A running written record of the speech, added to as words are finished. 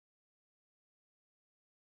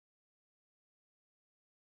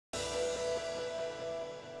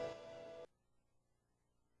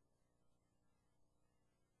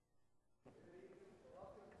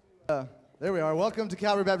There we are. Welcome to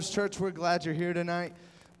Calvary Baptist Church. We're glad you're here tonight.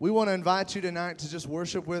 We want to invite you tonight to just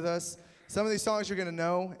worship with us. Some of these songs you're going to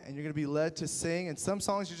know and you're going to be led to sing, and some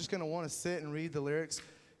songs you're just going to want to sit and read the lyrics.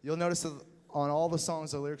 You'll notice that on all the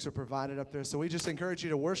songs, the lyrics are provided up there. So we just encourage you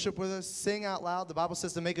to worship with us, sing out loud. The Bible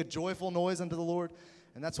says to make a joyful noise unto the Lord,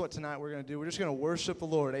 and that's what tonight we're going to do. We're just going to worship the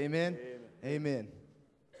Lord. Amen? Amen.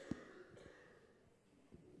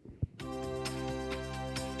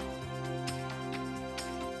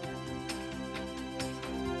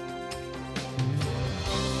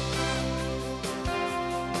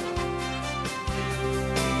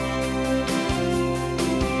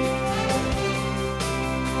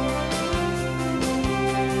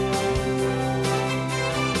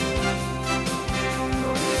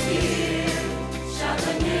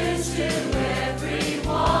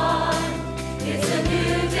 It's a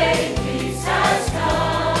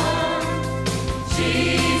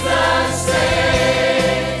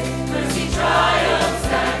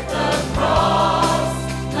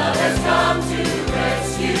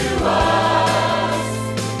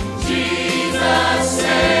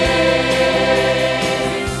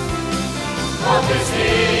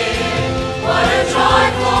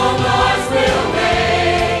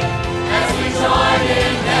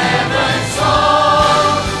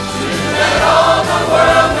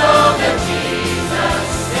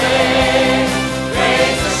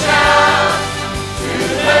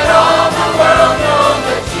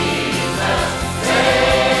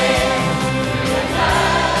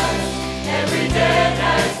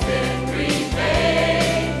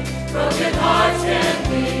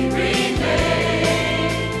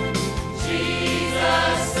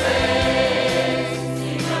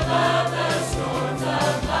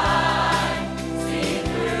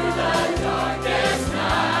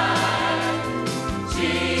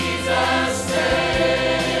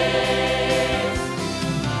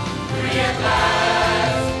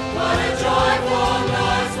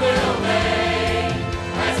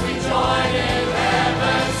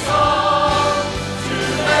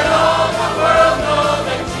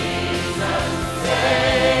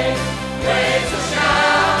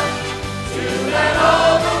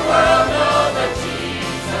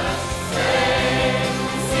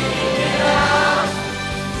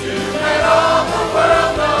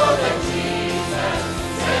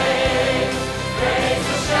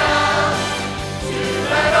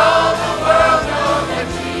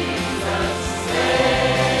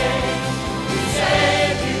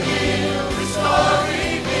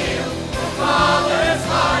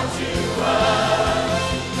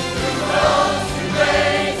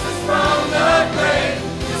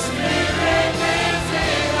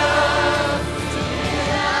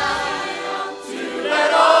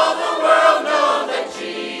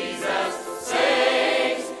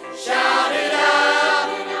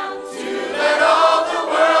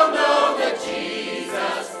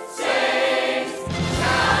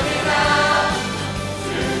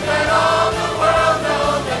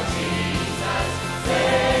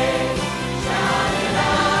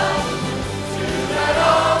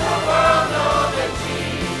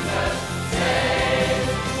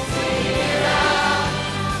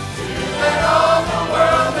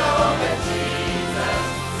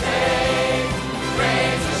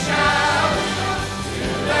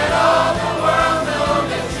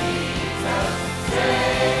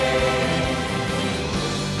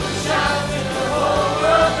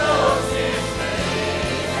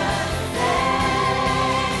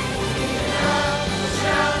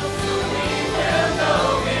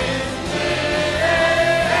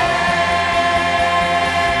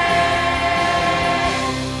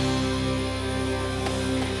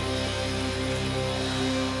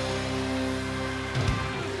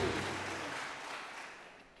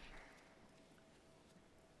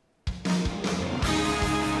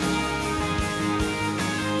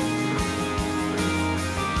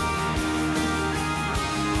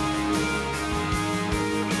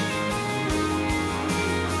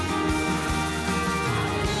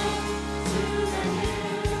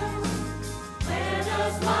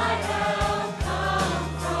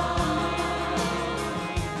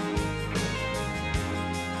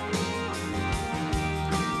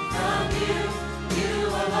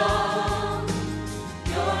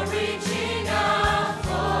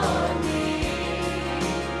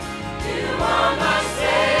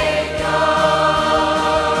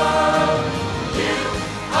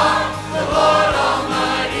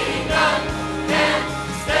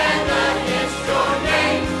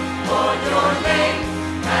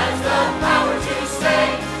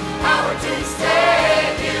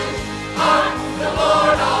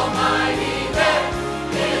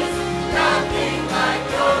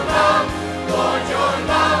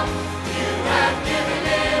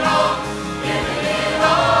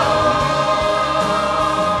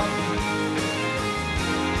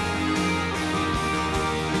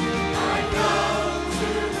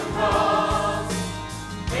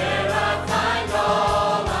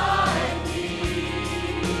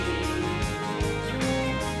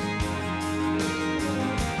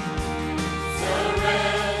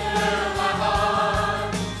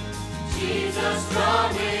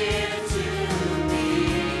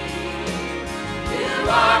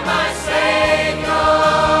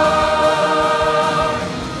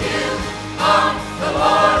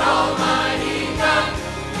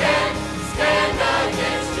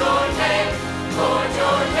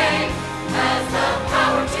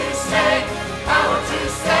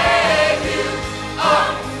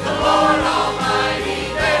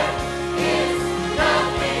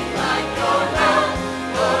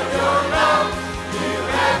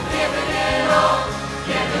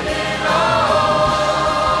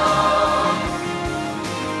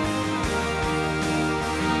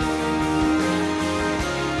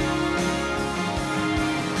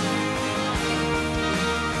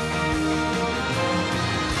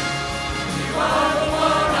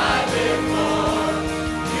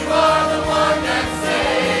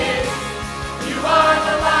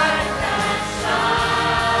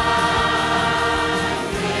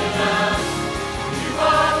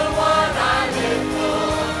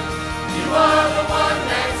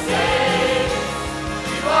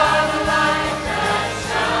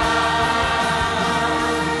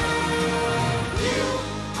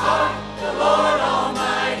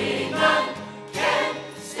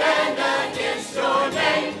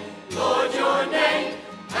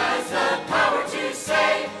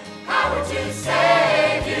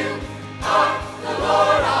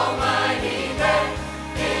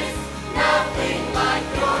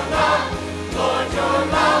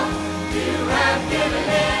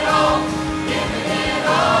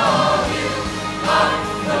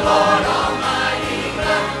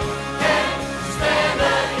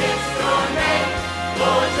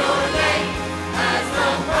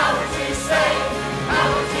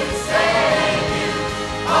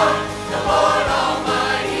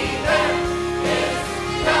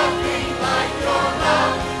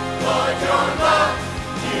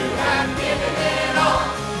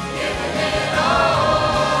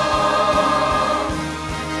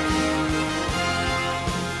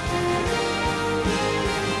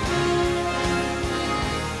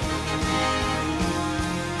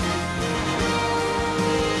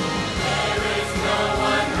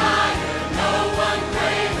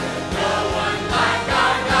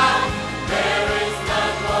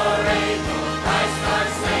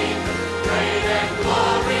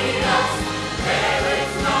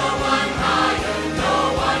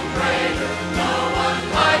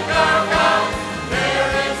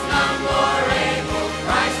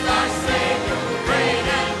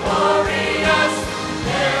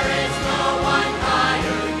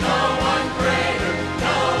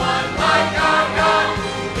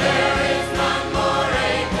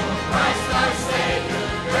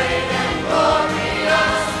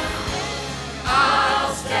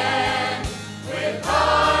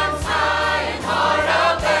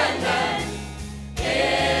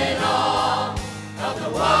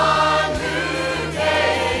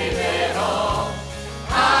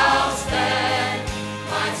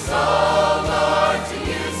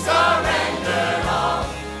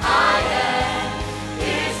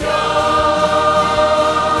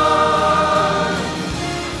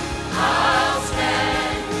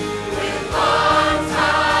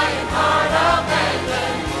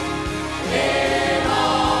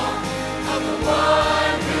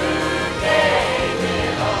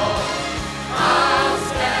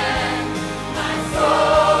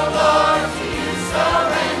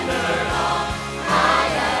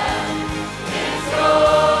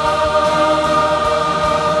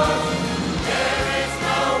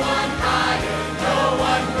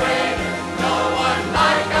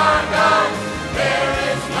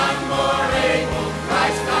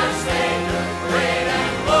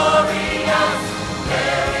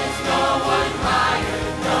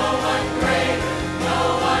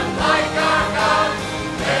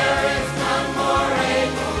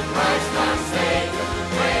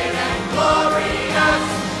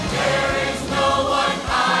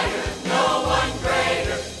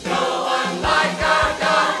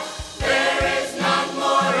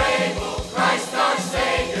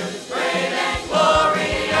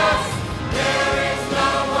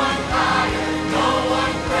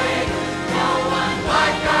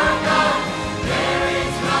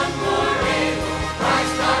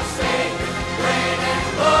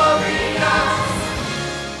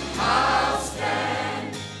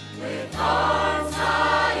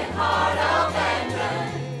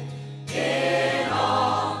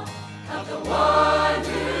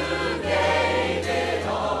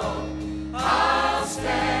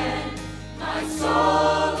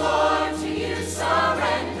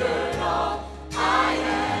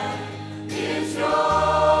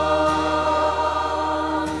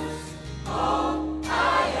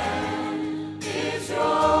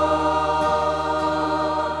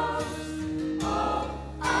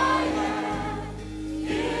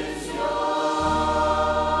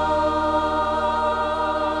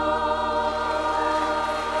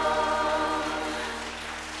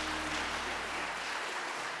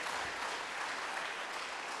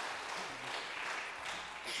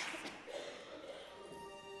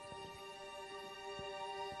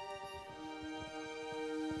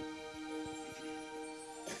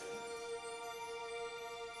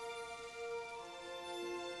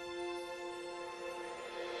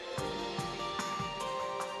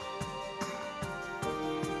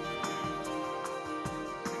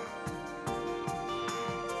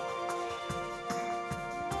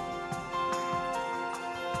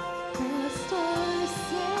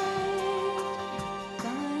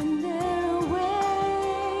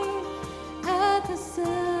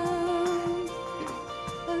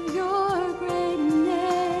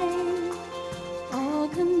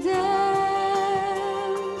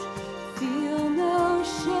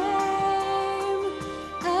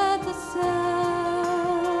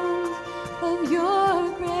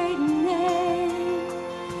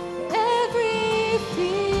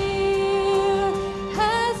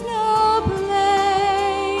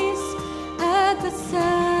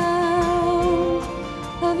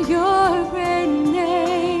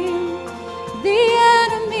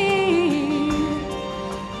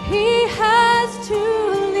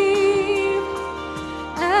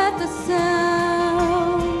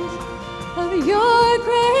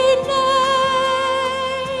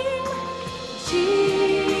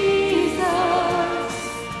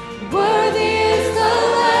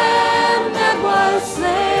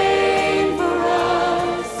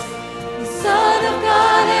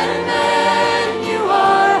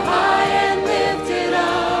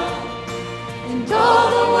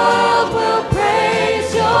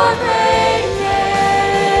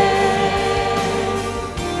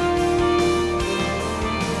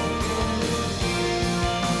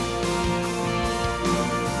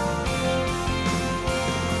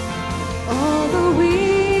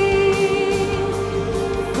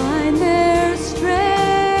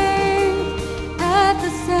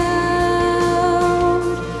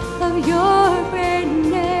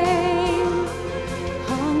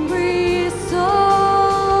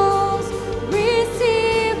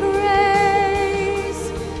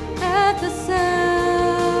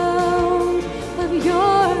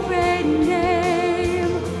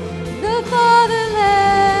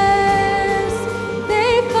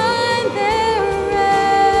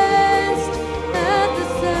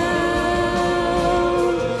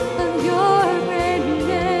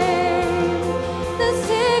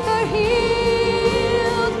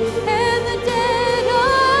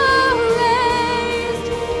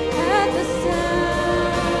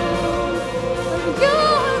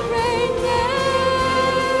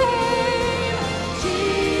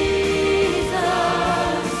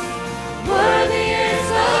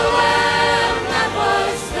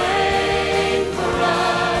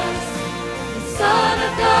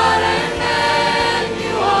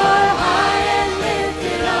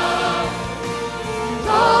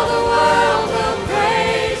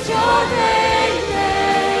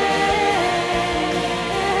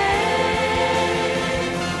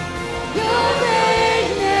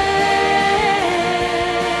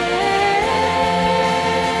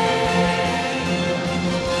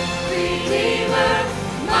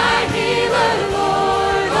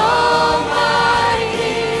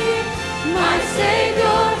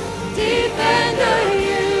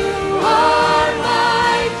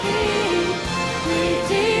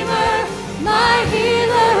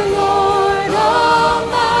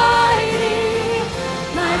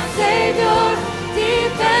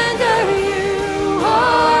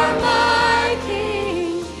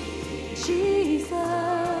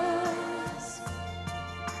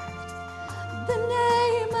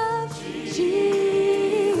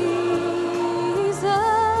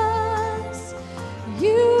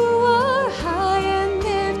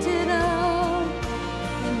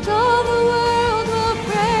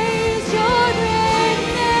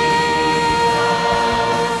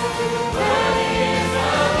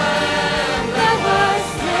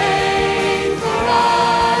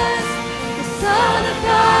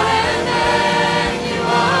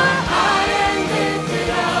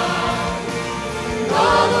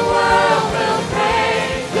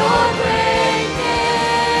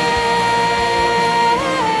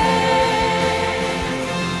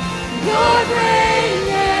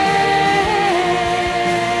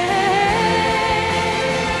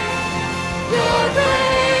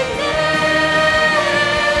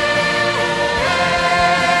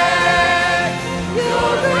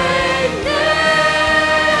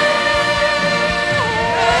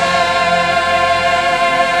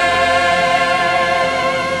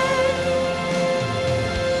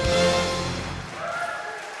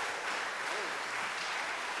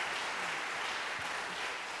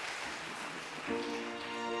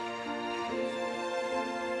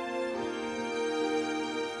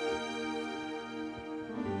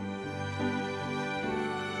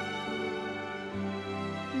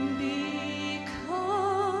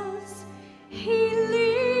Because He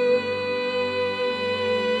lives,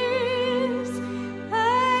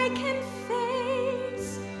 I can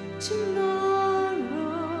face tomorrow.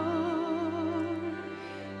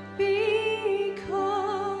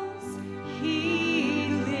 Because He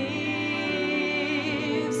lives.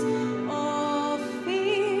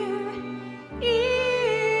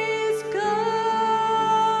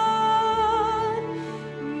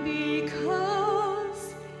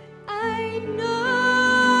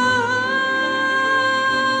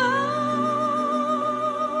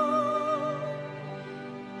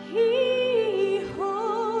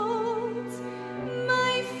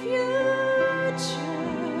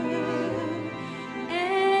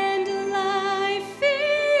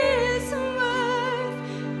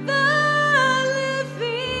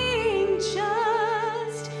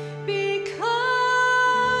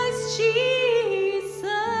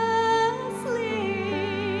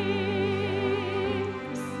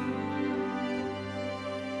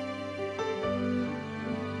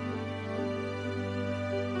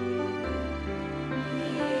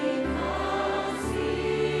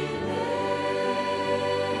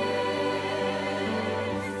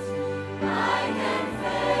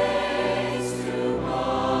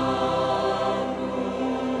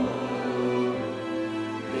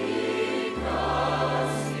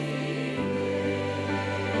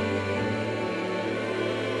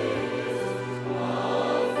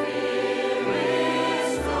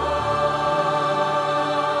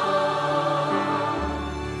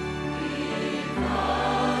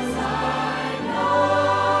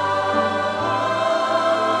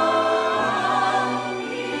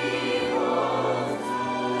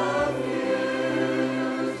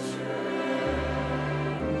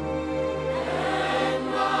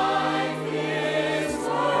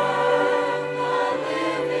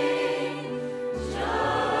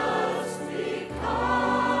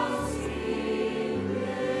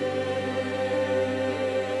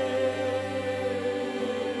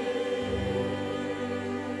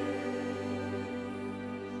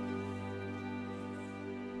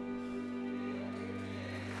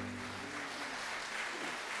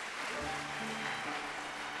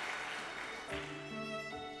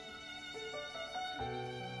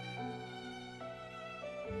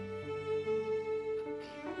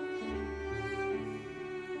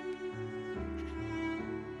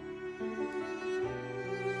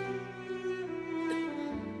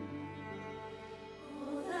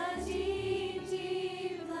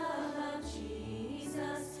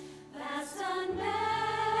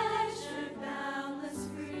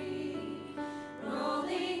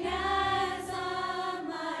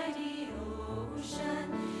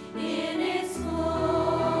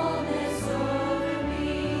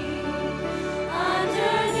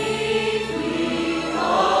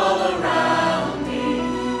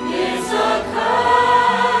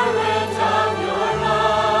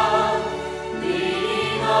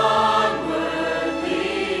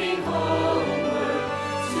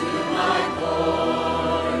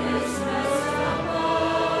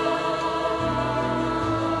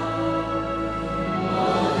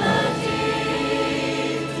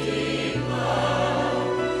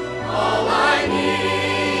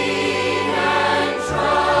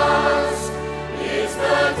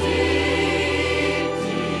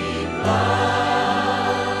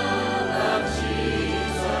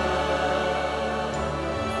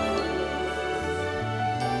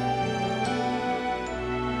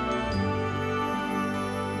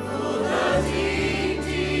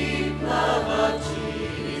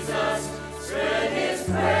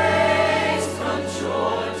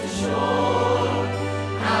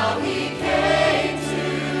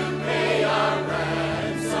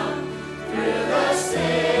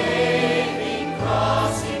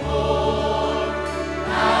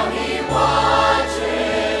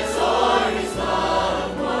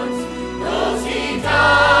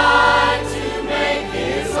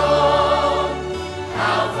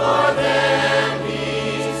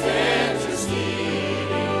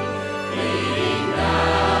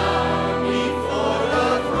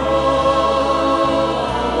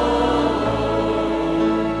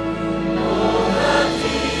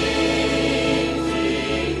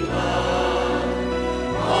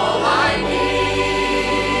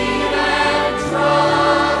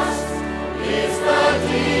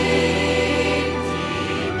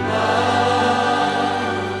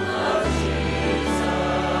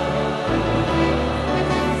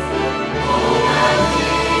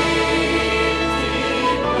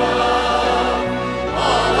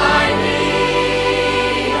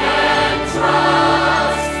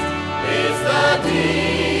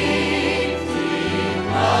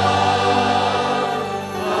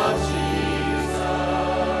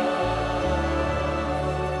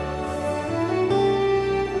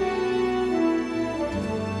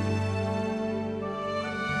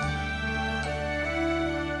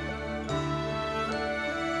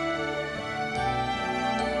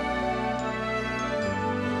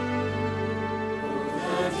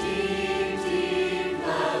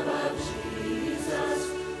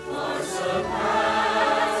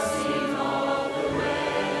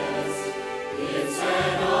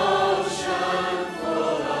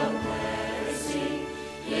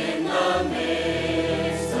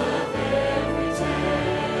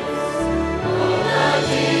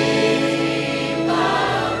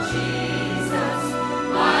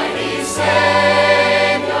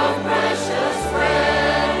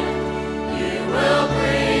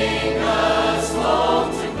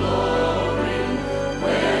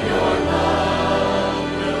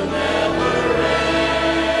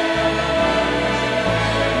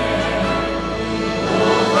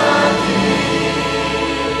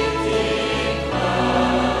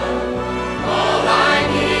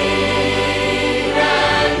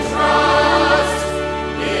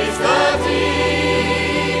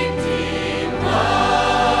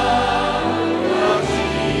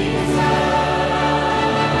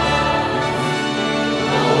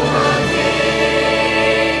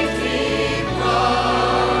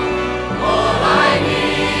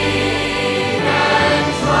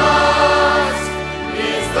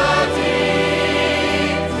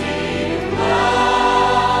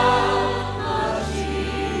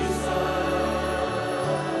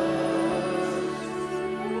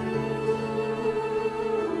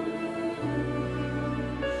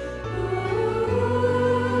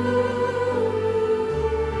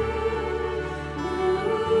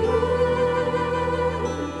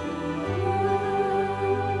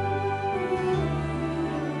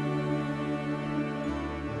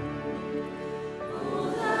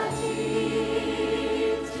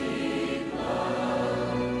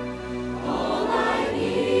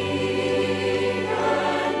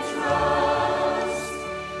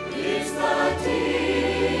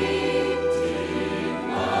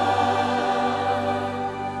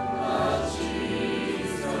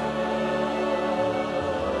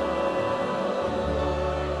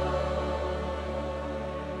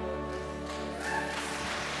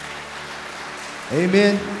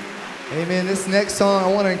 Amen. Amen. This next song, I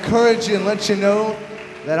want to encourage you and let you know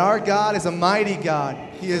that our God is a mighty God.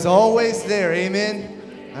 He is always there.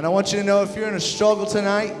 Amen. And I want you to know if you're in a struggle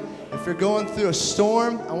tonight, if you're going through a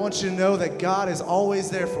storm, I want you to know that God is always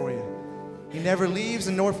there for you. He never leaves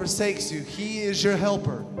and nor forsakes you. He is your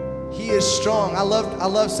helper. He is strong. I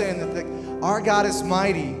love saying that our God is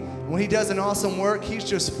mighty. When he does an awesome work, he's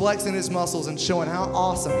just flexing his muscles and showing how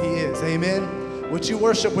awesome he is. Amen. Would you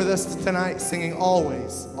worship with us tonight, singing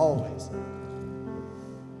always, always?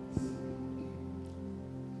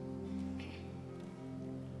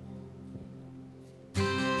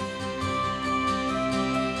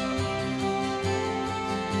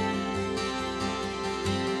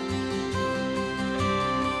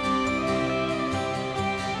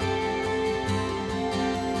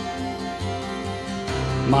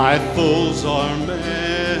 My foes are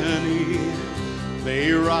many,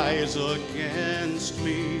 they rise against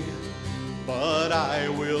me, but I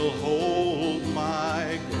will hold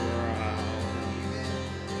my ground.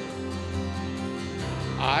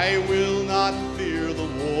 I will not fear the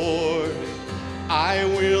war, I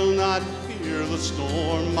will not fear the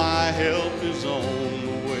storm. My help is on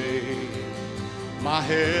the way, my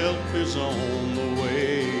help is on the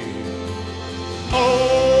way.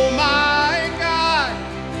 Oh my God,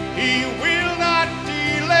 he will not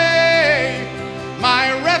delay,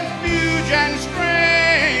 my refuge and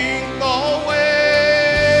strength always.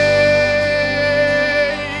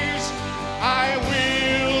 I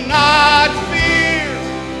will not fear,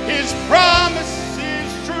 his promise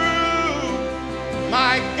is true,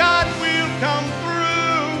 my God will come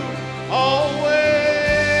through always,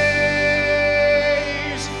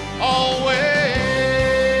 always.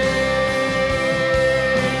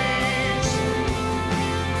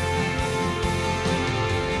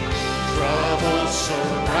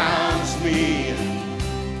 Surrounds me,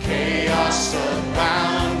 chaos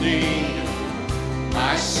abounding,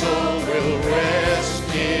 my soul will rest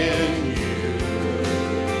in you.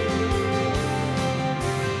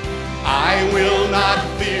 I will not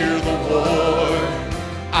fear the war,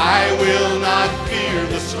 I will not fear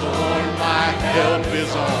the storm. My help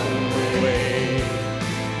is on the way,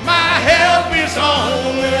 my help is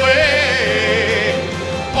on the way.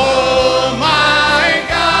 Oh my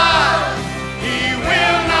God, he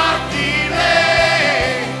will not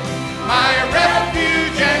delay, my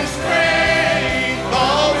refuge and strength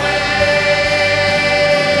always.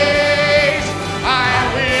 I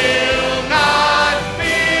will not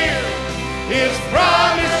fear, his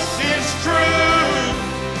promise is true,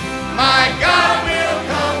 my God will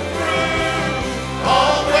come through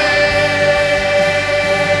always,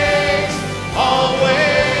 always.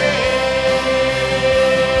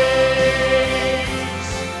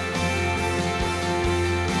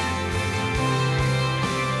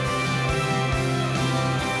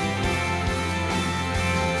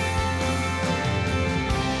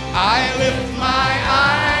 I lift my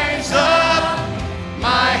eyes up,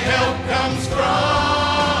 my help comes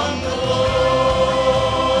from the Lord.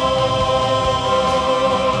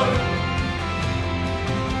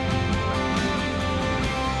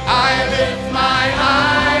 I lift my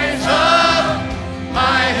eyes up,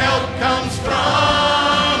 my help comes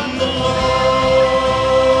from the Lord.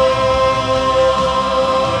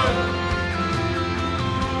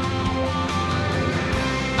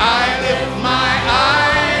 I lift my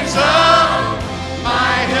eyes up,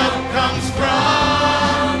 my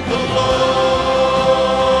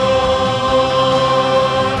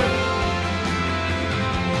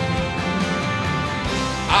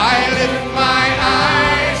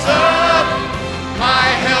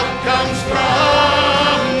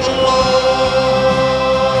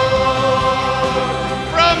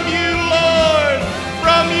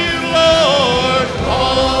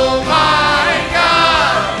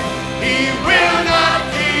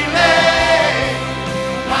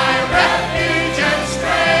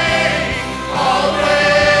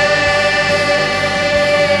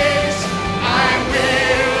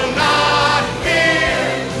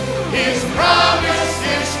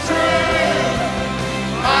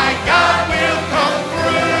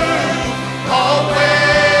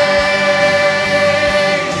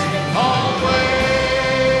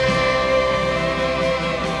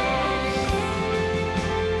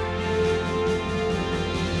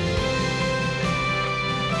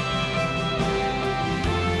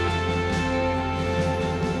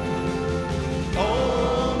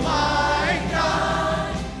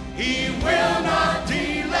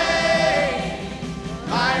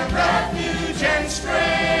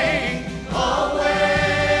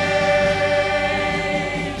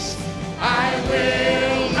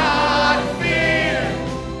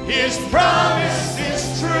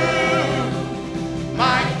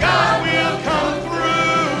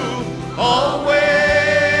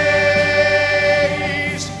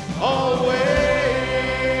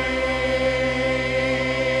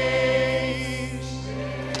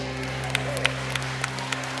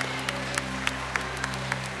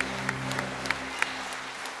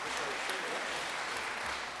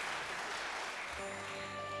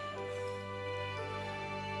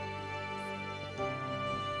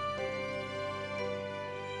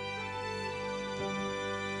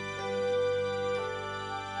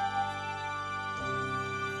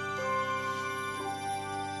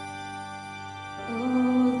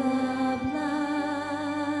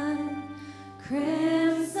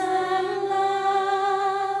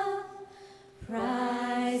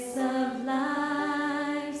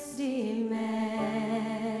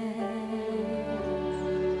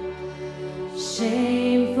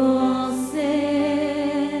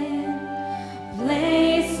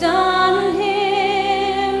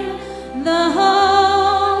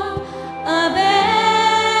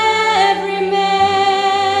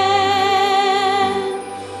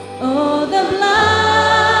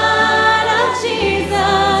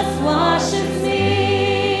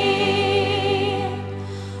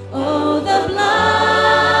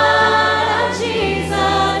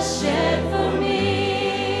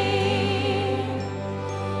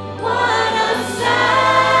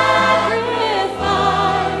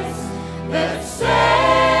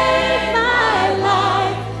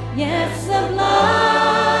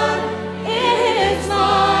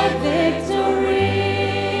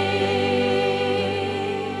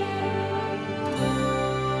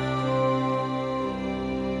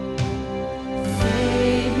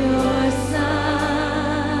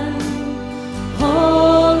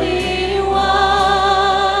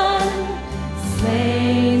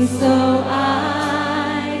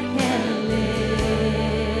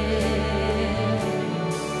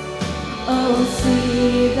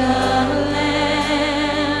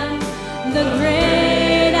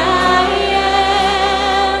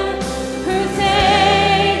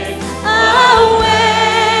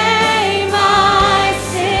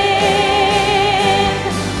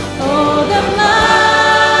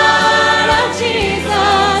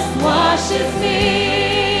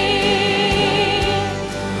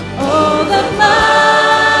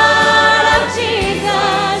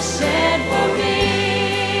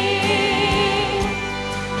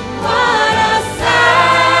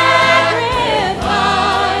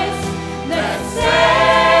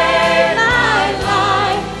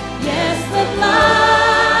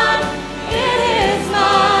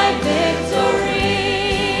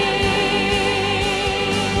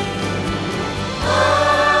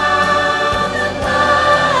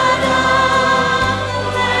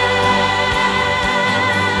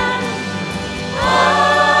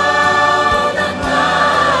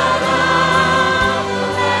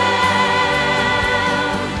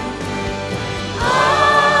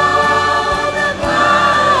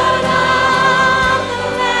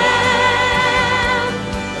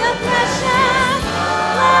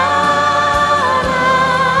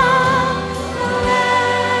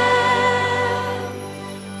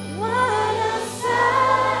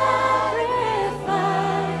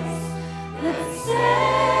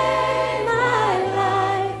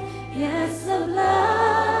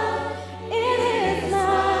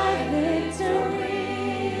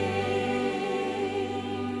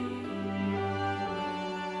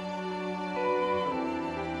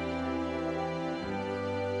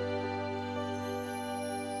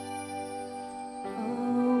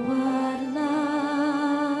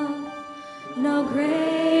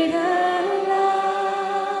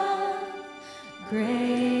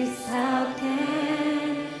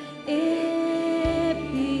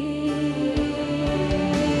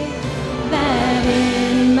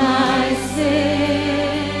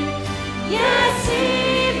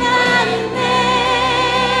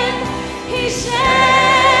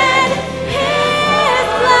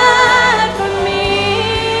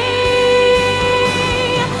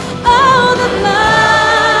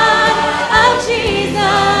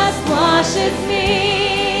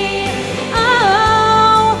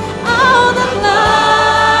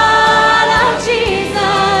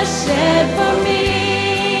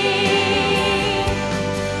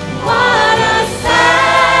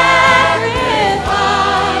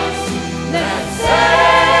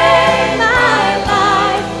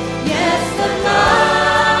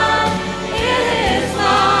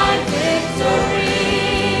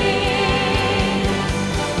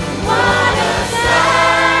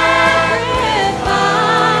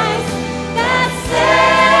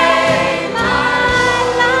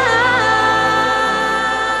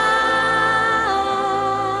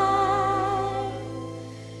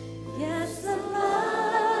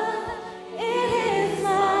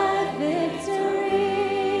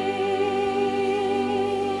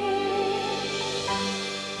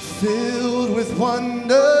filled with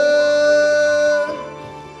wonder,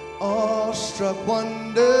 awestruck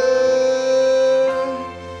wonder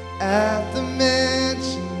at the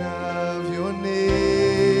mention of your name.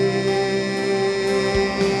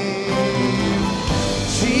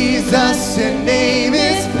 Jesus, your name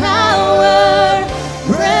is power,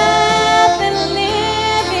 breath and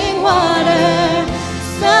living water.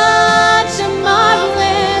 Such a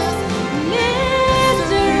marvelous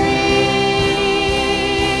mystery.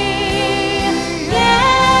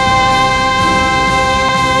 Yeah.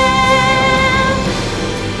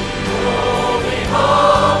 Holy,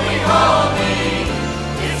 holy, holy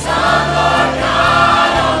is our Lord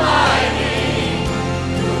God Almighty,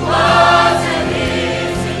 who was and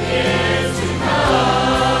is to come.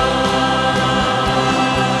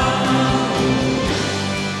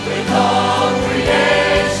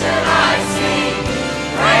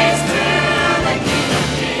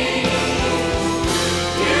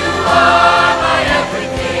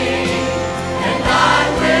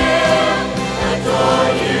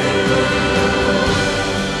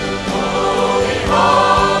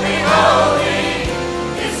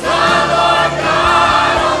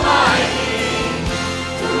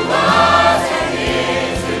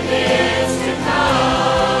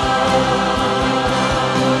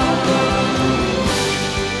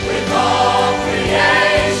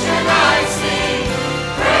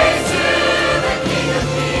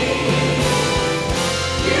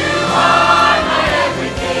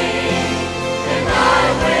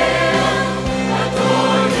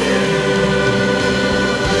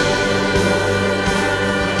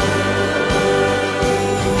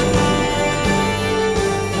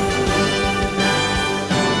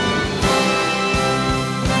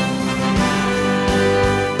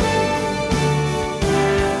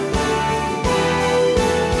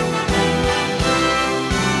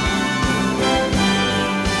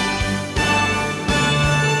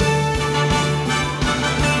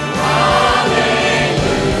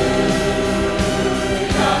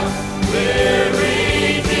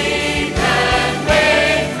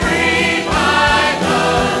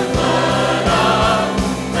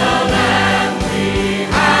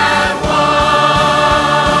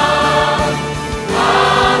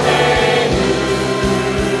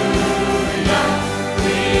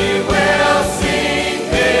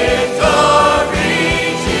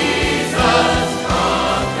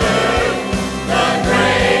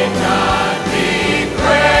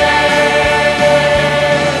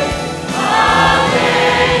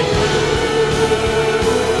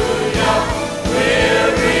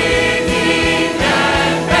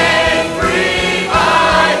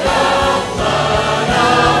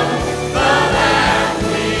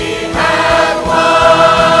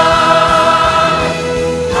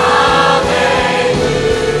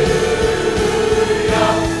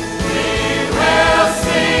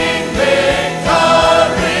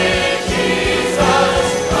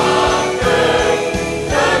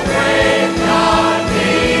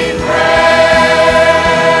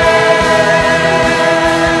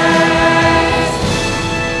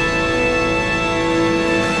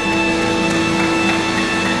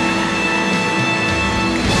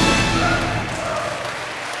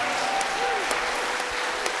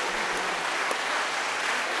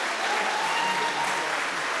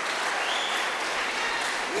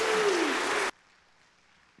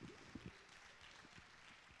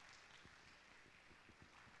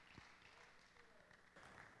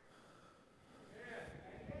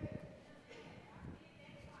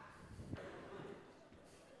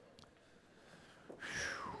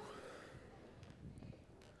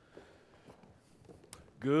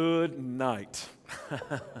 Good night.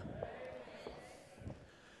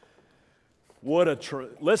 What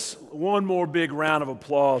let's one more big round of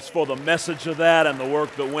applause for the message of that and the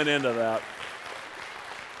work that went into that.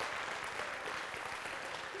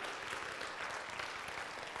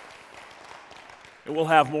 And we'll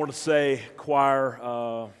have more to say,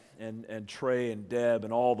 choir and Trey and Deb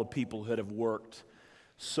and all the people that have worked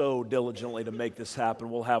so diligently to make this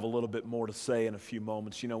happen. We'll have a little bit more to say in a few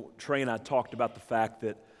moments. You know, Trey and I talked about the fact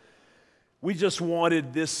that we just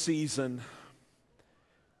wanted this season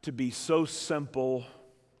to be so simple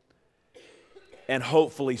and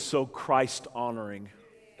hopefully so Christ-honoring.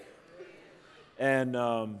 And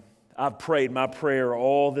I've prayed, my prayer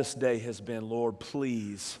all this day has been, Lord,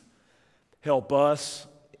 please help us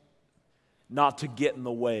not to get in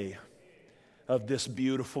the way of this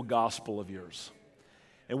beautiful gospel of yours.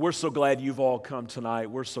 And we're so glad you've all come tonight.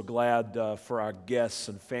 We're so glad for our guests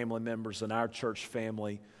and family members and our church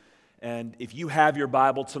family. And if you have your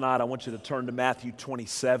Bible tonight, I want you to turn to Matthew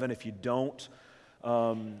 27. If you don't,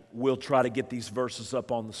 we'll try to get these verses up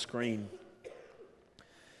on the screen.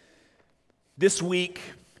 This week,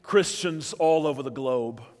 Christians all over the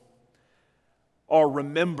globe are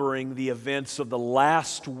remembering the events of the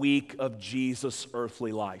last week of Jesus'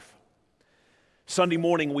 earthly life. Sunday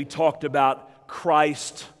morning, we talked about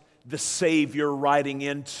Christ, the Savior, riding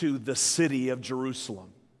into the city of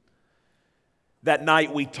Jerusalem. That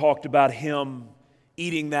night we talked about Him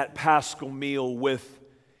eating that Paschal meal with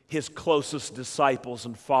His closest disciples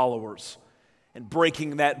and followers, and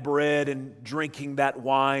breaking that bread and drinking that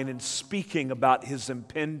wine and speaking about His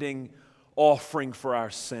impending offering for our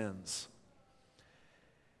sins.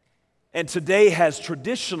 And today has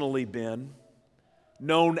traditionally been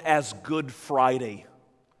known as Good Friday,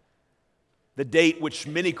 the date which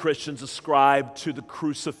many Christians ascribe to the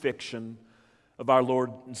crucifixion of our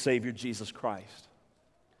Lord and Savior Jesus Christ.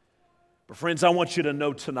 But friends, I want you to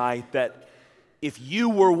know tonight that if you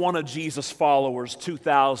were one of Jesus' followers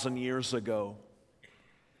 2,000 years ago,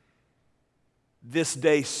 this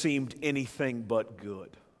day seemed anything but good.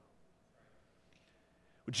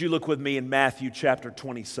 Would you look with me in Matthew chapter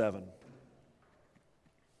 27?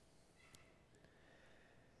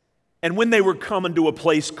 And when they were coming to a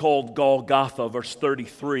place called Golgotha, verse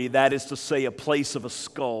 33, that is to say, a place of a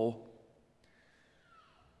skull,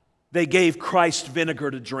 they gave Christ vinegar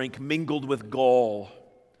to drink, mingled with gall.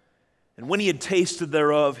 And when He had tasted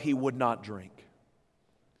thereof, He would not drink.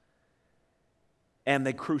 And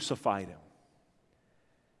they crucified Him.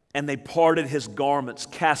 And they parted His garments,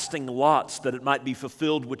 casting lots, that it might be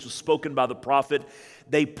fulfilled, which was spoken by the prophet.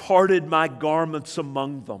 They parted my garments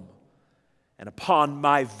among them. And upon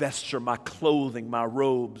my vesture, my clothing, my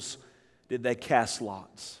robes, did they cast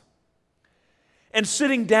lots. And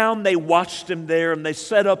sitting down, they watched Him there, and they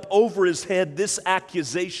set up over His head this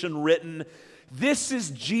accusation written, "This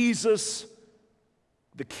is Jesus,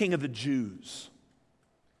 the King of the Jews."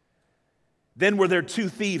 Then were there two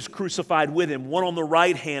thieves crucified with Him, one on the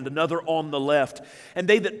right hand, another on the left. And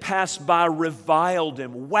they that passed by reviled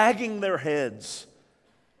Him, wagging their heads,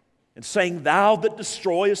 and saying, "Thou that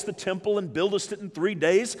destroyest the temple and buildest it in 3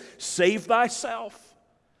 days, save thyself.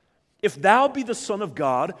 If thou be the Son of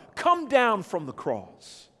God, come down from the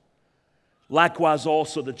cross." Likewise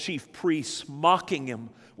also the chief priests, mocking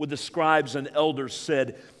Him with the scribes and elders,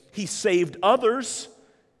 said, "He saved others,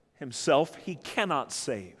 Himself He cannot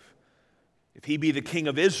save. If He be the King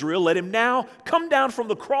of Israel, let Him now come down from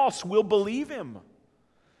the cross, we'll believe Him.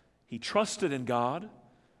 He trusted in God.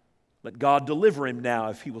 Let God deliver Him now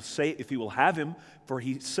if He will have Him, for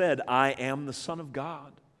He said, I am the Son of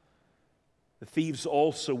God." The thieves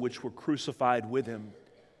also which were crucified with Him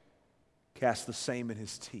cast the same in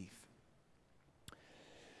His teeth.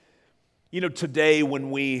 You know, today when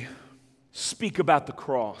we speak about the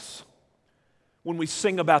cross, when we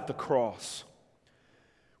sing about the cross,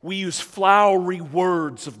 we use flowery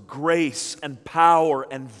words of grace and power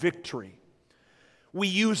and victory. We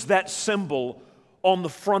use that symbol on the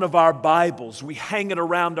front of our Bibles. We hang it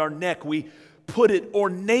around our neck. We put it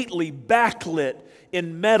ornately backlit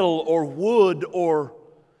in metal or wood or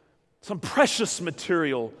some precious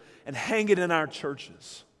material and hang it in our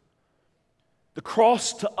churches. The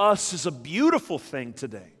cross to us is a beautiful thing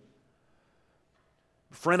today.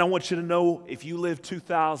 Friend, I want you to know, if you lived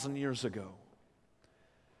 2,000 years ago,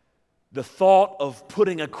 the thought of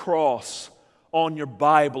putting a cross on your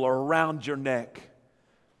Bible or around your neck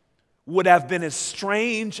would have been as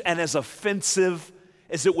strange and as offensive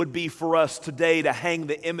as it would be for us today to hang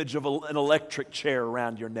the image of an electric chair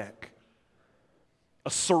around your neck, a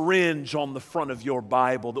syringe on the front of your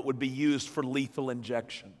Bible that would be used for lethal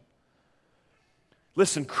injection.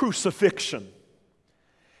 Listen, crucifixion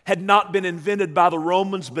had not been invented by the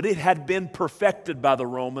Romans, but it had been perfected by the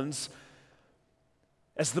Romans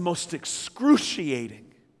as the most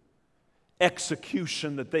excruciating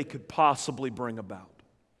execution that they could possibly bring about.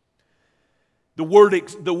 The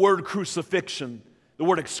word crucifixion, the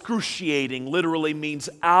word excruciating, literally means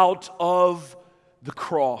out of the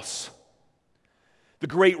cross. The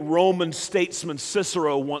great Roman statesman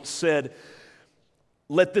Cicero once said,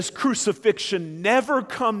 "Let this crucifixion never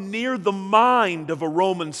come near the mind of a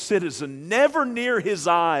Roman citizen, never near his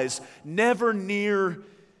eyes, never near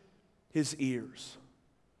his ears."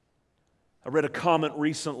 I read a comment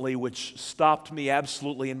recently which stopped me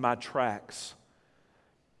absolutely in my tracks,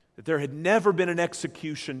 that there had never been an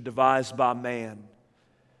execution devised by man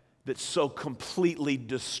that so completely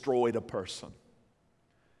destroyed a person.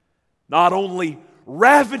 Not only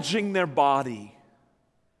ravaging their body,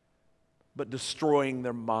 but destroying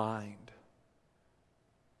their mind,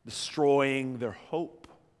 destroying their hope.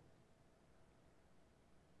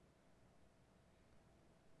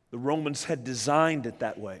 The Romans had designed it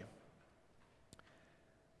that way.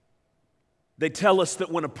 They tell us that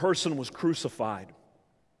when a person was crucified,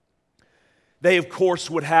 they, of course,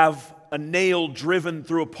 would have a nail driven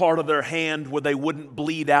through a part of their hand where they wouldn't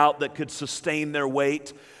bleed out, that could sustain their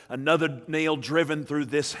weight. Another nail driven through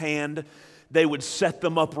this hand. They would set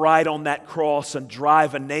them upright on that cross and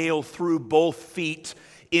drive a nail through both feet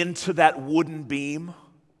into that wooden beam.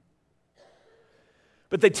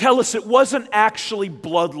 But they tell us it wasn't actually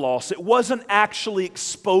blood loss. It wasn't actually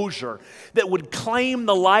exposure that would claim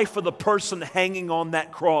the life of the person hanging on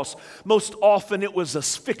that cross. Most often it was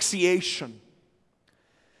asphyxiation.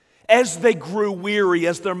 As they grew weary,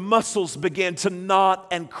 as their muscles began to knot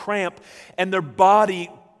and cramp, and their body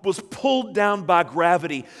was pulled down by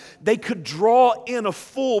gravity, they could draw in a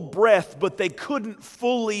full breath, but they couldn't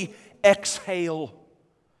fully exhale.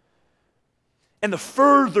 And the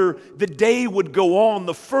further the day would go on,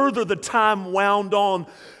 the further the time wound on,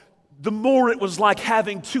 the more it was like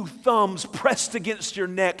having two thumbs pressed against your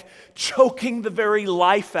neck, choking the very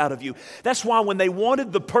life out of you. That's why when they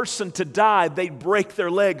wanted the person to die, they'd break their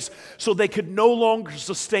legs so they could no longer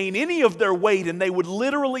sustain any of their weight, and they would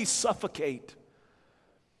literally suffocate.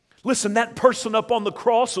 Listen, that person up on the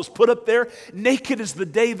cross was put up there naked as the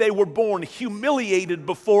day they were born, humiliated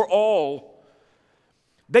before all.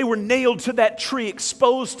 They were nailed to that tree,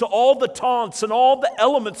 exposed to all the taunts and all the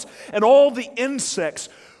elements and all the insects,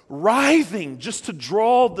 writhing just to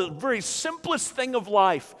draw the very simplest thing of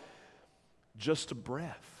life, just a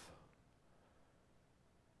breath.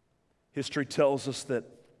 History tells us that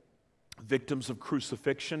victims of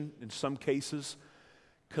crucifixion, in some cases,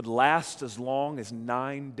 could last as long as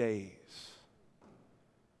 9 days.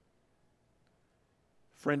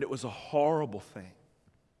 Friend, it was a horrible thing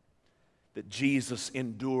that Jesus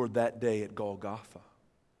endured that day at Golgotha.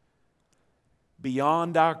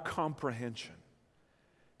 Beyond our comprehension,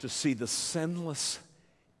 to see the sinless,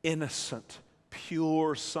 innocent,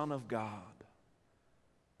 pure Son of God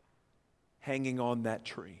hanging on that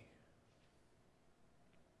tree.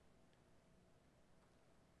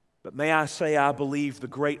 But may I say, I believe the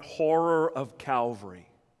great horror of Calvary,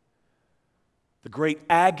 the great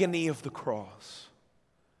agony of the cross,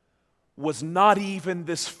 was not even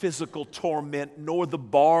this physical torment, nor the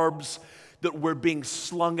barbs that were being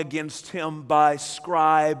slung against him by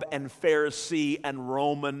scribe and Pharisee and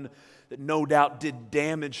Roman that no doubt did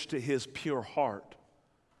damage to his pure heart.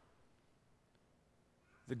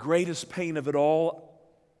 The greatest pain of it all,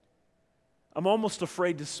 I'm almost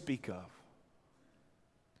afraid to speak of.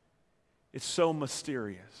 It's so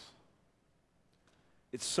mysterious.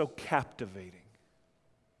 It's so captivating.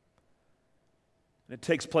 And it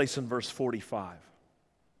takes place in verse 45.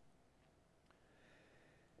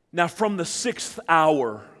 Now from the 6th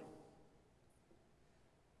hour,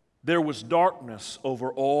 there was darkness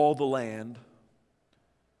over all the land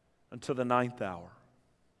until the 9th hour.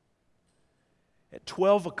 At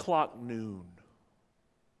 12 o'clock noon,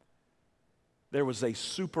 there was a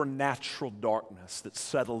supernatural darkness that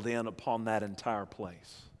settled in upon that entire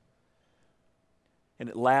place. And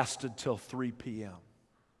it lasted till 3 p.m.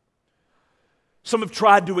 Some have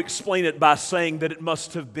tried to explain it by saying that it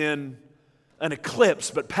must have been an eclipse,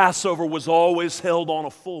 but Passover was always held on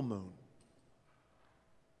a full moon.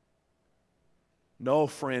 No,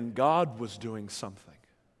 friend, God was doing something.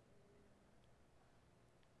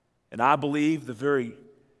 And I believe the very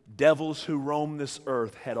devils who roam this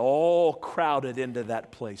earth had all crowded into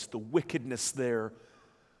that place. The wickedness there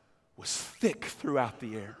was thick throughout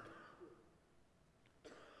the air.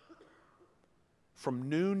 From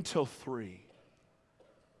noon till 3,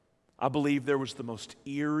 I believe there was the most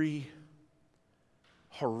eerie,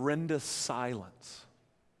 horrendous silence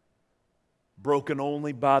broken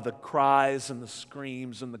only by the cries and the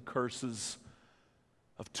screams and the curses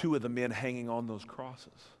of two of the men hanging on those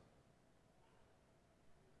crosses.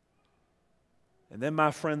 And then,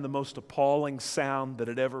 my friend, the most appalling sound that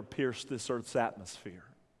had ever pierced this earth's atmosphere.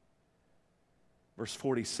 Verse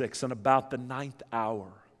 46, and about the 9th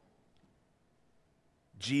hour,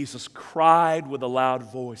 Jesus cried with a loud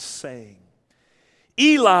voice, saying,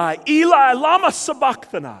 Eli, Eli, lama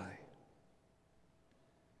sabachthani.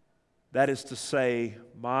 That is to say,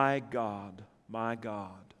 my God,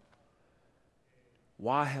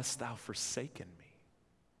 why hast thou forsaken me?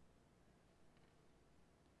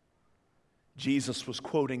 Jesus was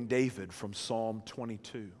quoting David from Psalm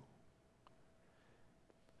 22.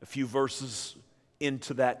 A few verses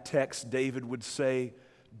into that text, David would say,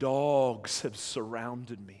 dogs have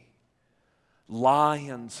surrounded me.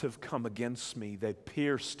 Lions have come against me. They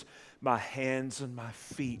pierced my hands and my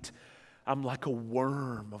feet. I'm like a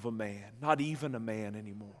worm of a man, not even a man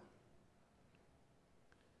anymore.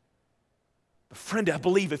 But friend, I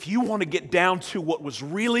believe if you want to get down to what was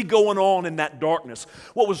really going on in that darkness,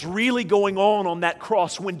 what was really going on that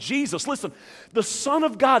cross when Jesus, listen, the Son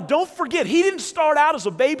of God, don't forget, He didn't start out as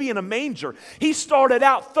a baby in a manger. He started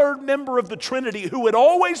out third member of the Trinity who had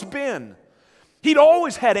always been. He'd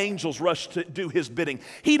always had angels rush to do His bidding.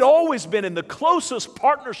 He'd always been in the closest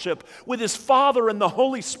partnership with His Father and the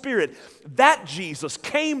Holy Spirit. That Jesus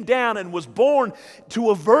came down and was born to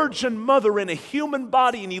a virgin mother in a human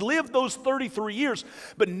body, and He lived those 33 years.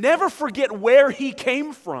 But never forget where He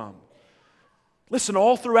came from. Listen,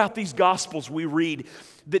 all throughout these Gospels we read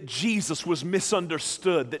that Jesus was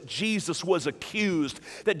misunderstood, that Jesus was accused,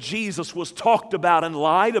 that Jesus was talked about and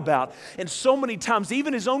lied about. And so many times,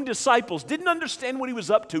 even His own disciples didn't understand what He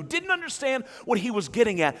was up to, didn't understand what He was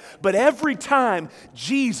getting at. But every time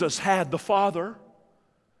Jesus had the Father,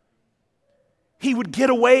 He would get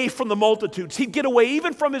away from the multitudes. He'd get away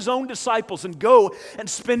even from His own disciples and go and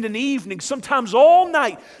spend an evening, sometimes all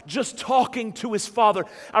night, just talking to His Father.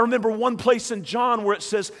 I remember one place in John where it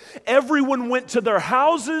says, everyone went to their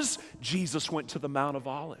houses, Jesus went to the Mount of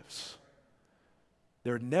Olives.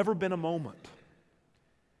 There had never been a moment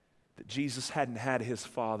that Jesus hadn't had His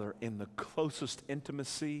Father in the closest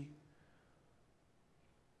intimacy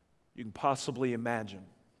you can possibly imagine.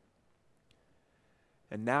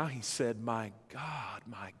 And now He said, my God,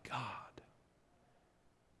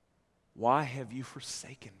 why have you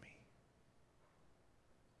forsaken me?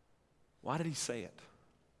 Why did He say it?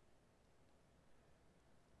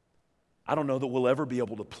 I don't know that we'll ever be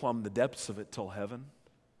able to plumb the depths of it till heaven.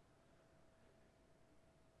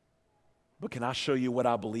 But can I show you what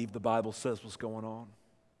I believe the Bible says was going on?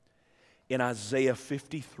 In Isaiah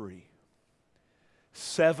 53,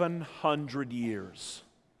 700 years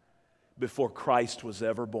before Christ was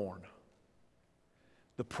ever born,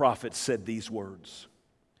 the prophet said these words,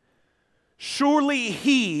 surely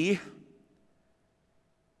He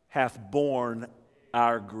hath borne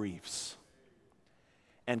our griefs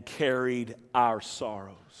and carried our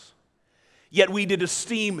sorrows. Yet we did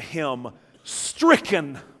esteem Him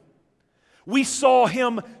stricken. We saw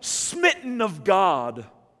Him smitten of God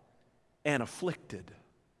and afflicted.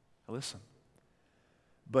 Now listen,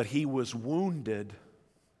 but He was wounded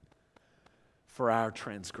for our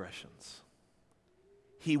transgressions.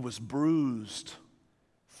 He was bruised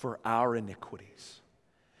for our iniquities.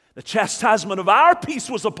 The chastisement of our peace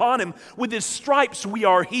was upon Him. With His stripes we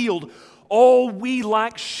are healed. All we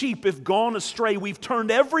like sheep have gone astray. We've turned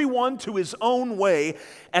every one to his own way,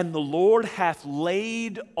 and the Lord hath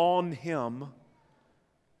laid on Him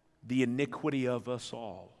the iniquity of us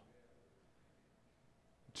all.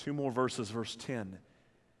 Two more verses, verse 10.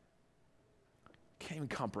 Can't even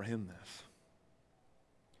comprehend this.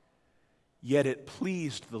 Yet it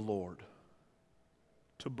pleased the Lord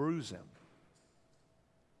to bruise Him.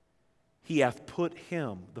 He hath put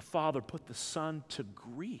Him, the Father, put the Son to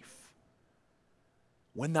grief.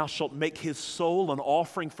 When thou shalt make His soul an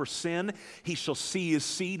offering for sin, He shall see His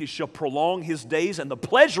seed, He shall prolong His days, and the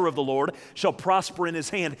pleasure of the Lord shall prosper in His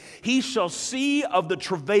hand. He shall see of the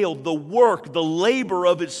travail, the work, the labor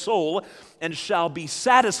of His soul, and shall be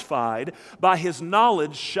satisfied. By His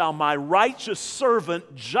knowledge shall my righteous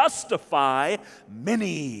servant justify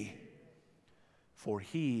many, for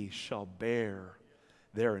He shall bear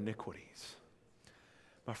their iniquities.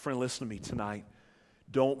 My friend, listen to me tonight.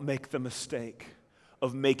 Don't make the mistake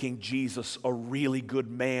of making Jesus a really good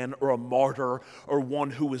man or a martyr or one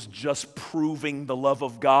who is just proving the love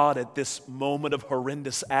of God at this moment of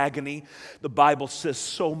horrendous agony. The Bible says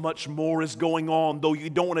so much more is going on, though you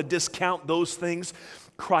don't want to discount those things.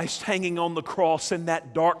 Christ hanging on the cross in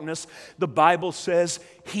that darkness, the Bible says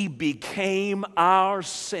He became our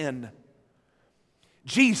sin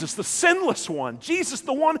Jesus, the sinless one. Jesus,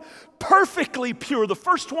 the one perfectly pure, the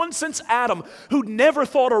first one since Adam, who never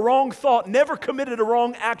thought a wrong thought, never committed a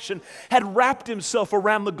wrong action, had wrapped himself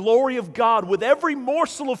around the glory of God. With every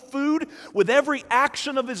morsel of food, with every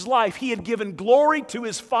action of his life, he had given glory to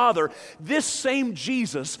his Father. This same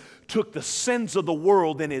Jesus took the sins of the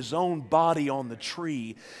world in his own body on the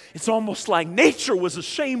tree. It's almost like nature was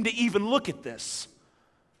ashamed to even look at this.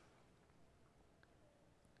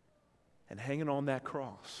 And hanging on that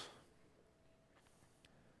cross,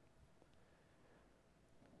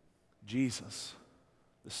 Jesus,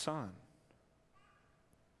 the Son,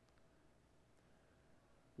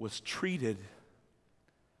 was treated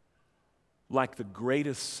like the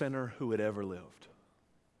greatest sinner who had ever lived.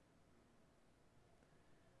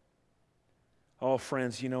 Oh,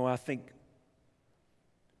 friends, I think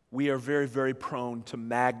we are very, very prone to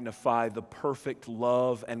magnify the perfect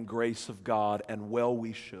love and grace of God, and well,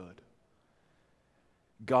 we should.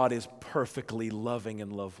 God is perfectly loving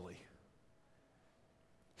and lovely.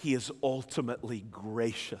 He is ultimately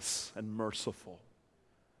gracious and merciful.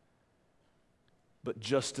 But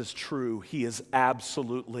just as true, He is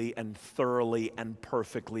absolutely and thoroughly and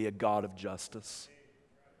perfectly a God of justice.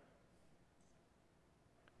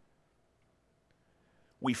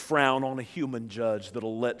 We frown on a human judge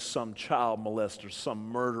that'll let some child molester, some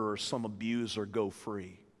murderer, some abuser go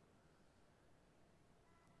free.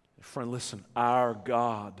 Friend, listen, our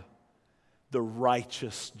God, the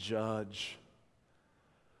righteous judge,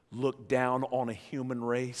 looked down on a human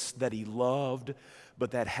race that He loved,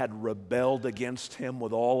 but that had rebelled against Him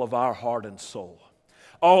with all of our heart and soul.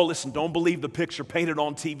 Oh, listen, don't believe the picture painted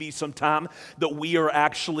on TV sometime that we are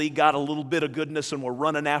actually got a little bit of goodness and we're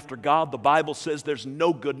running after God. The Bible says there's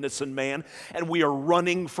no goodness in man, and we are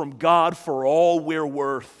running from God for all we're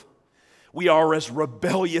worth. We are as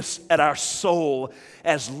rebellious at our soul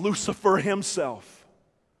as Lucifer himself.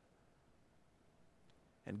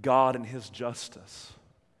 And God in His justice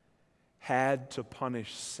had to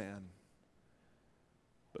punish sin.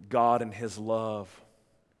 But God in His love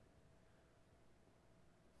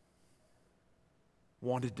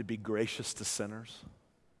wanted to be gracious to sinners.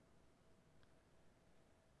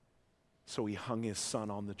 So He hung His Son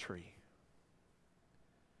on the tree.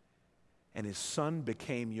 And His Son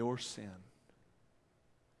became your sin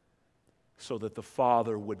so that the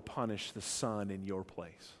Father would punish the Son in your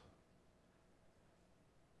place.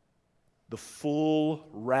 The full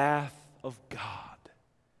wrath of God,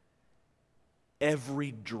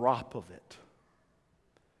 every drop of it,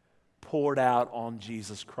 poured out on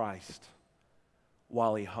Jesus Christ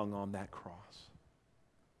while He hung on that cross.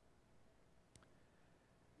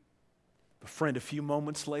 But friend, a few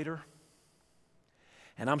moments later,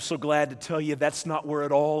 and I'm so glad to tell you that's not where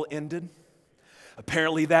it all ended.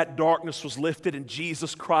 Apparently that darkness was lifted and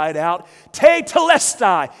Jesus cried out, "Te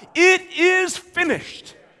telestai," it is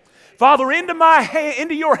finished. Father,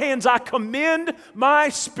 into your hands I commend my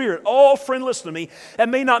spirit. Oh, friend, listen to me. That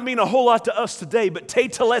may not mean a whole lot to us today, but te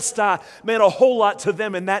telestai meant a whole lot to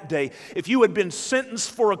them in that day. If you had been sentenced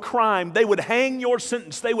for a crime, they would hang your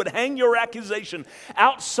sentence. They would hang your accusation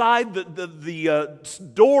outside the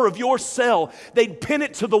door of your cell. They'd pin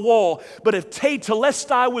it to the wall. But if te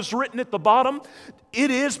telestai was written at the bottom, it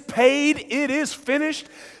is paid, it is finished,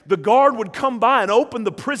 the guard would come by and open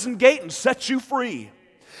the prison gate and set you free.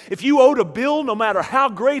 If you owed a bill, no matter how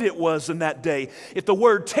great it was in that day, if the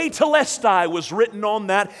word te telestai was written on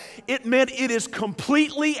that, it meant it is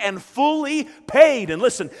completely and fully paid. And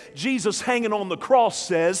listen, Jesus hanging on the cross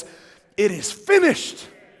says, "It is finished.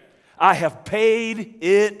 I have paid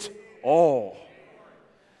it all."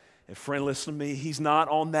 And friend, listen to me. He's not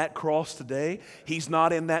on that cross today. He's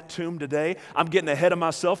not in that tomb today. I'm getting ahead of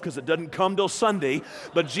myself because it doesn't come till Sunday.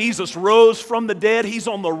 But Jesus rose from the dead. He's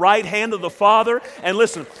on the right hand of the Father. And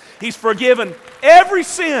listen, He's forgiven every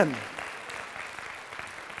sin.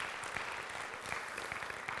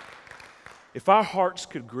 If our hearts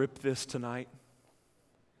could grip this tonight,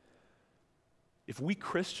 if we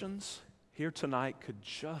Christians here tonight could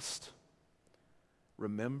just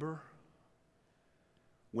remember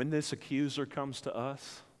when this accuser comes to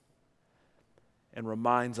us and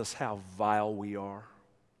reminds us how vile we are,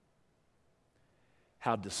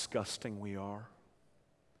 how disgusting we are,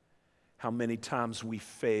 how many times we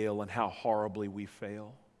fail and how horribly we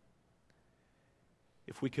fail.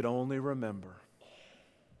 If we could only remember,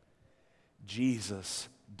 Jesus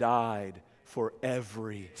died for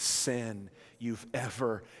every sin you've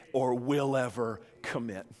ever or will ever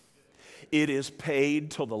commit. It is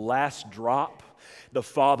paid till the last drop. The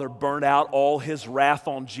Father burned out all His wrath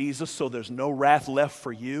on Jesus, so there's no wrath left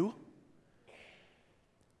for you.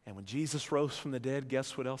 And when Jesus rose from the dead,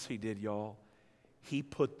 guess what else He did, y'all? He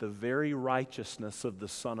put the very righteousness of the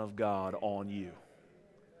Son of God on you.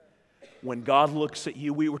 When God looks at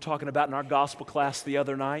you, we were talking about in our gospel class the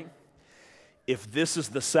other night, if this is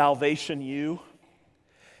the salvation you,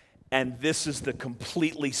 and this is the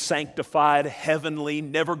completely sanctified, heavenly,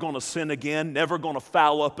 never going to sin again, never going to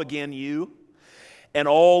foul up again you, and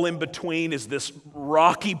all in between is this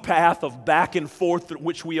rocky path of back and forth through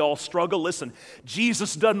which we all struggle. Listen,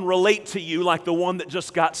 Jesus doesn't relate to you like the one that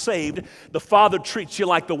just got saved. The Father treats you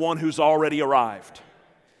like the one who's already arrived.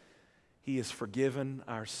 He has forgiven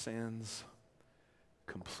our sins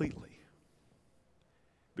completely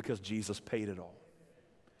because Jesus paid it all.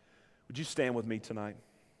 Would you stand with me tonight?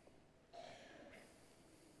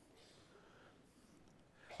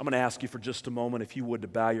 I'm going to ask you for just a moment, if you would, to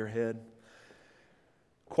bow your head.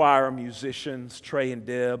 Choir, musicians, Trey and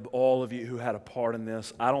Deb, all of you who had a part in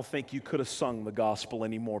this, I don't think you could have sung the gospel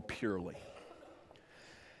any more purely.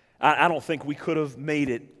 I don't think we could have made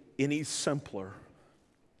it any simpler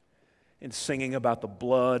in singing about the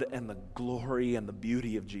blood and the glory and the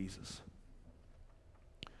beauty of Jesus.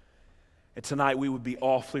 And tonight we would be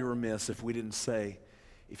awfully remiss if we didn't say,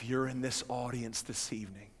 if you're in this audience this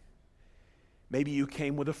evening, maybe you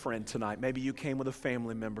came with a friend tonight. Maybe you came with a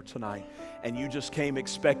family member tonight, and you just came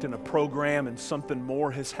expecting a program and something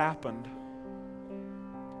more has happened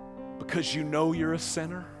because you know you're a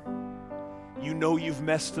sinner. You know you've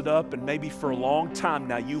messed it up, and maybe for a long time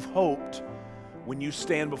now you've hoped when you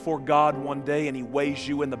stand before God one day and He weighs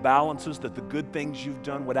you in the balances that the good things you've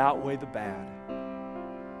done would outweigh the bad.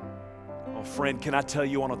 Oh, friend, can I tell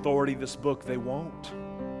you on authority this book, they won't.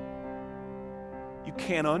 You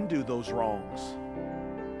can't undo those wrongs.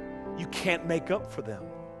 You can't make up for them.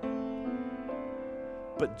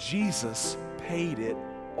 But Jesus paid it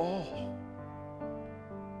all.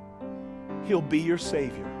 He'll be your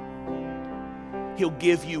Savior. He'll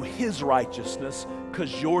give you His righteousness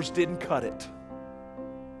because yours didn't cut it.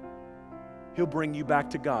 He'll bring you back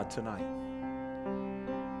to God tonight.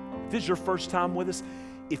 If this is your first time with us,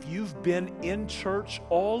 if you've been in church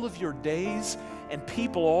all of your days and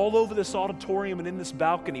people all over this auditorium and in this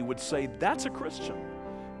balcony would say, that's a Christian,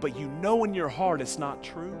 but you know in your heart it's not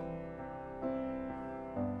true.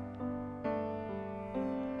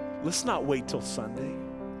 Let's not wait till Sunday.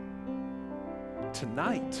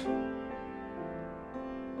 Tonight,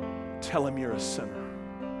 tell Him you're a sinner.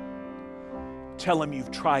 Tell Him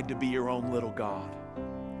you've tried to be your own little God.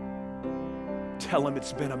 Tell Him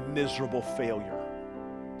it's been a miserable failure.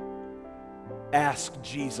 Ask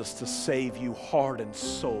Jesus to save you heart and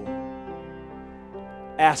soul.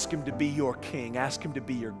 Ask Him to be your King. Ask Him to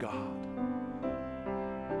be your God.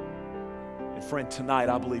 And friend, tonight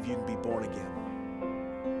I believe you can be born again.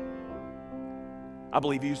 I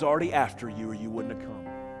believe He's already after you or you wouldn't have come.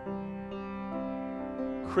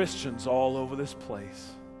 Christians all over this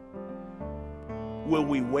place, will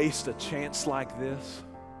we waste a chance like this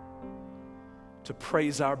to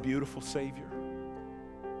praise our beautiful Savior?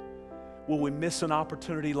 Will we miss an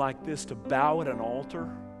opportunity like this to bow at an altar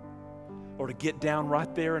or to get down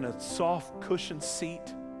right there in a soft cushioned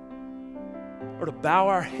seat or to bow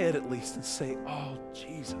our head at least and say, oh,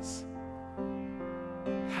 Jesus,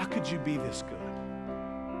 how could you be this good?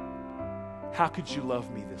 How could you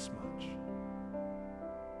love me this much?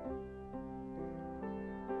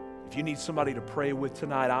 If you need somebody to pray with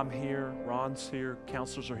tonight, I'm here, Ron's here,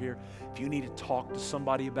 counselors are here. If you need to talk to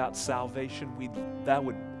somebody about salvation, that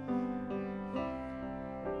would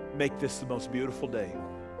make this the most beautiful day.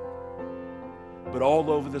 But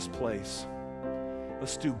all over this place,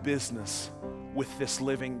 let's do business with this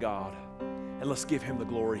living God, and let's give Him the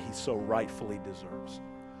glory He so rightfully deserves.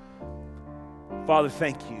 Father,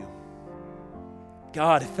 thank you.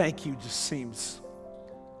 God, thank you just seems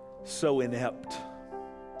so inept,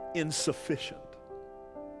 insufficient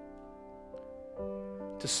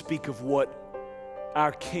to speak of what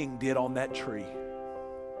our King did on that tree.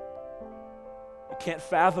 I can't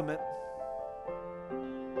fathom it.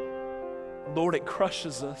 Lord, it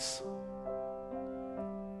crushes us,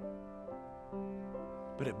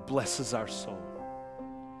 but it blesses our soul.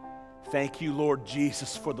 Thank you, Lord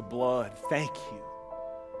Jesus, for the blood. Thank you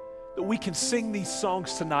that we can sing these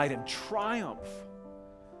songs tonight in triumph.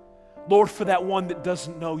 Lord, for that one that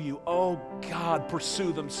doesn't know you, oh God,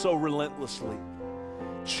 pursue them so relentlessly.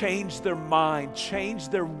 Change their mind, change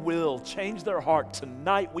their will, change their heart.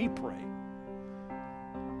 Tonight we pray.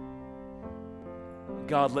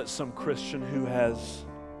 God, let some Christian who has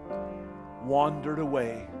wandered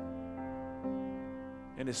away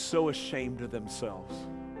and is so ashamed of themselves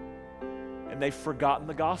and they've forgotten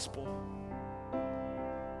the gospel,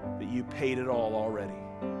 that you paid it all already.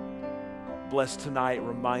 Bless tonight.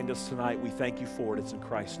 Remind us tonight. We thank you for it. It's in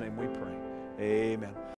Christ's name we pray. Amen.